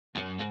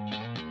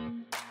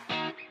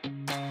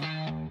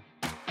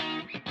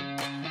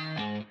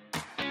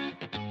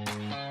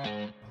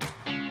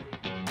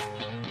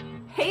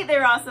Hey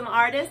there, awesome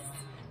artists!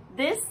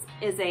 This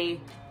is a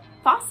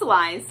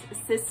fossilized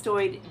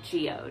cystoid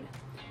geode,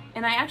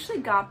 and I actually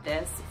got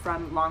this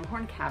from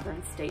Longhorn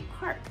Cavern State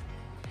Park.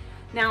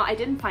 Now, I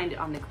didn't find it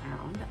on the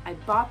ground. I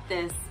bought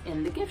this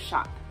in the gift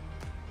shop.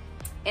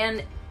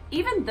 And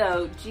even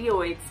though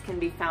geoids can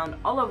be found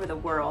all over the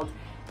world,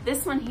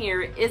 this one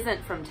here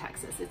isn't from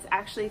Texas. It's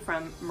actually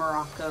from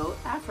Morocco,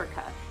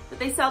 Africa. But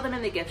they sell them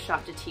in the gift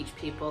shop to teach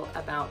people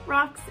about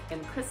rocks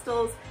and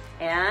crystals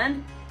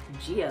and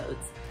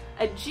geodes.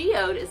 A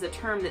geode is a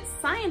term that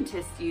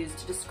scientists use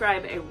to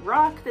describe a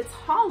rock that's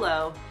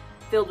hollow,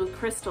 filled with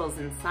crystals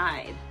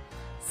inside.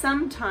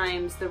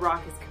 Sometimes the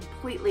rock is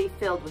completely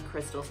filled with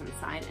crystals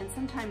inside, and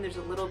sometimes there's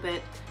a little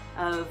bit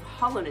of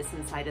hollowness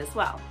inside as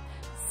well.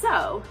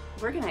 So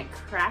we're gonna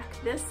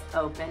crack this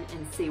open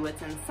and see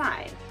what's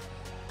inside.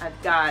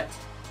 I've got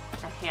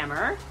a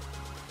hammer,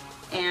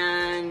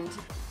 and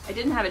I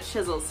didn't have a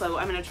chisel, so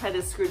I'm gonna try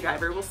this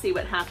screwdriver. We'll see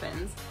what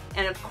happens.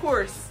 And of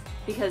course,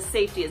 because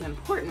safety is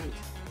important,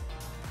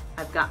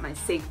 I've got my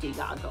safety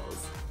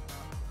goggles.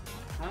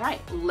 All right,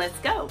 let's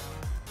go.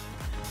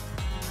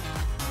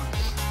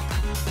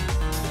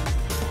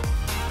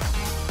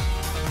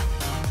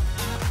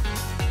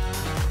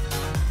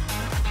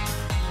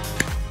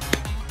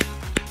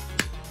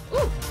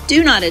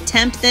 Do not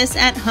attempt this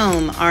at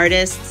home,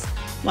 artists.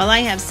 While I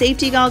have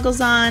safety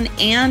goggles on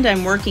and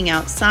I'm working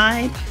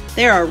outside,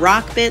 there are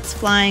rock bits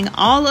flying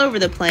all over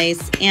the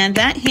place, and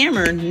that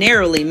hammer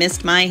narrowly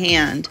missed my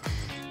hand.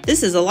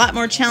 This is a lot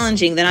more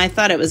challenging than I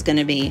thought it was going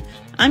to be.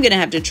 I'm going to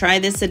have to try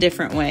this a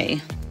different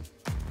way.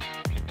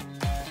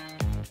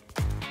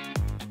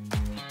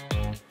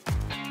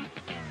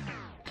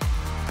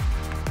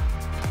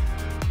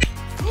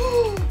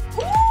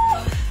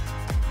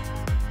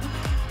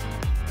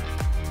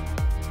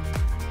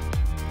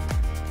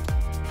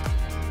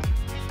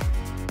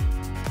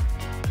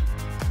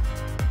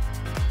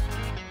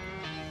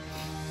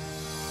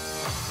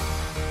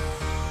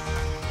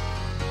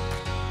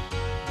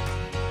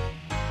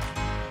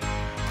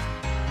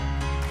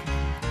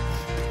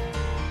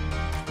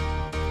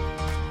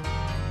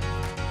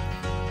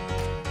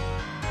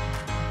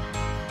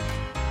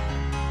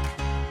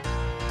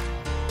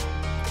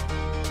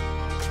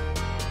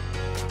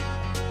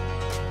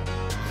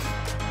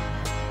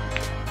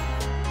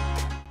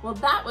 Well,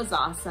 that was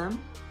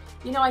awesome.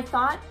 You know, I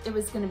thought it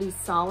was going to be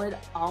solid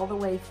all the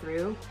way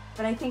through,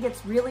 but I think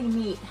it's really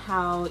neat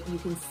how you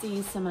can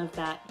see some of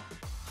that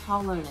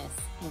hollowness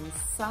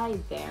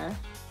inside there,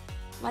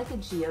 like a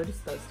geode is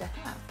supposed to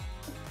have.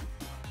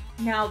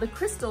 Now, the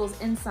crystals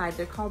inside,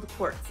 they're called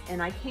quartz,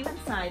 and I came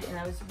inside and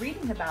I was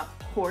reading about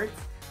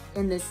quartz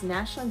in this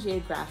National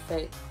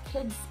Geographic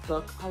kids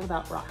book all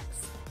about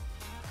rocks.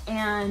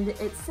 And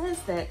it says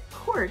that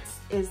quartz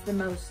is the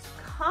most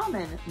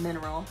common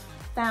mineral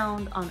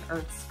found on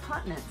Earth's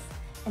continents,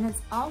 and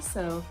it's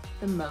also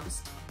the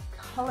most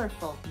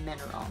colorful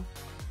mineral.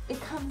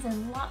 It comes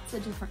in lots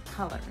of different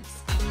colors.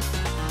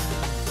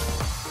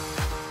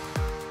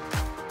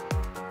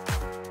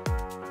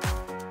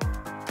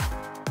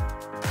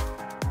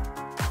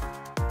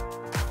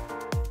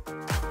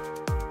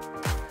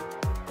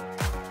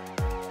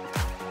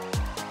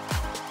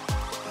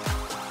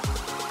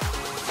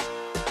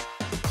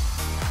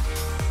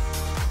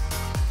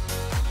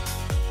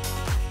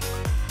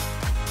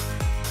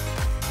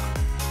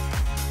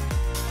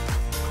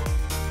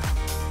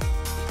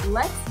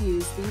 Let's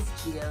use these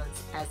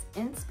geodes as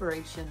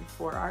inspiration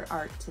for our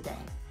art today.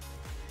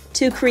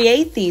 To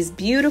create these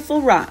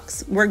beautiful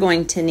rocks, we're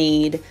going to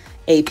need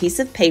a piece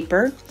of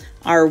paper,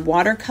 our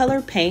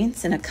watercolor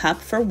paints in a cup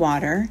for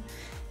water,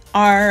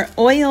 our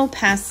oil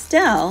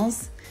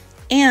pastels,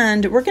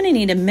 and we're going to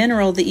need a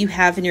mineral that you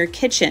have in your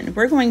kitchen.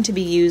 We're going to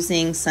be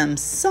using some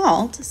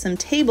salt, some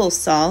table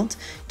salt,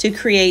 to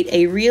create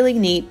a really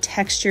neat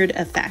textured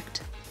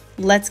effect.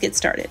 Let's get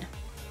started.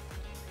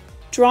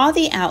 Draw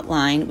the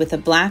outline with a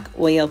black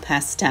oil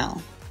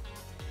pastel.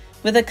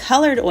 With a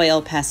colored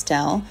oil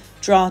pastel,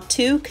 draw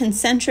 2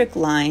 concentric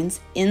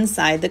lines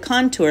inside the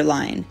contour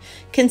line.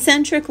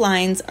 Concentric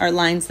lines are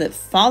lines that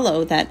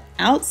follow that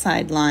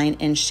outside line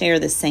and share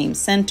the same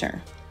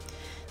center.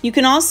 You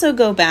can also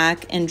go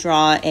back and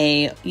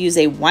use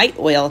a white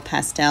oil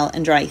pastel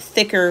and draw a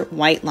thicker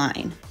white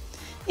line.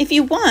 If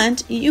you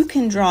want, you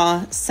can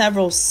draw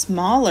several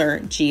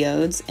smaller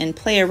geodes and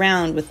play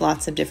around with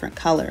lots of different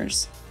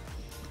colors.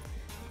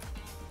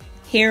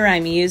 Here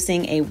I'm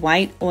using a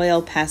white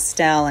oil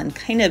pastel and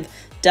kind of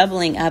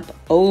doubling up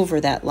over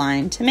that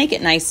line to make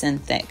it nice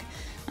and thick.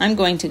 I'm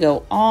going to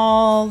go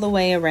all the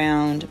way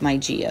around my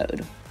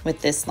geode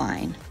with this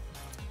line.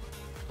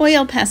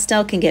 Oil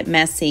pastel can get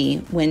messy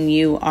when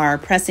you are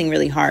pressing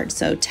really hard,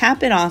 so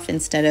tap it off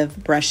instead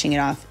of brushing it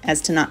off as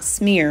to not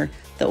smear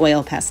the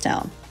oil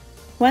pastel.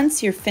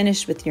 Once you're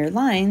finished with your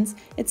lines,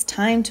 it's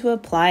time to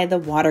apply the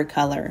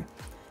watercolor.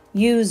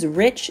 Use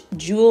rich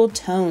jewel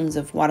tones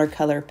of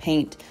watercolor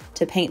paint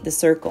to paint the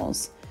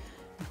circles.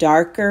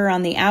 Darker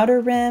on the outer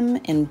rim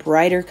and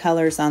brighter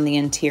colors on the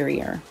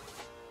interior.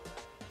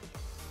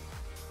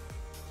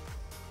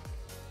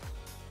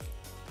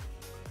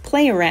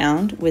 play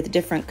around with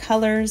different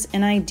colors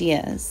and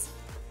ideas.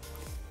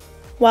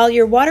 While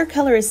your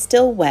watercolor is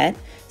still wet,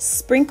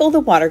 sprinkle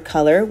the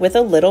watercolor with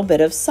a little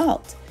bit of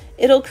salt.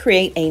 It'll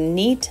create a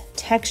neat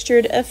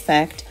textured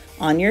effect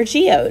on your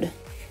geode.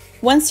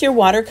 Once your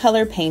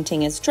watercolor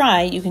painting is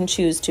dry, you can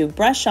choose to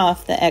brush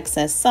off the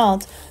excess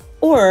salt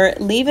or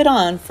leave it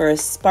on for a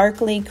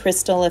sparkly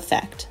crystal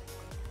effect.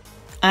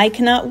 I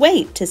cannot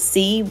wait to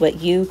see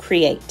what you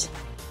create.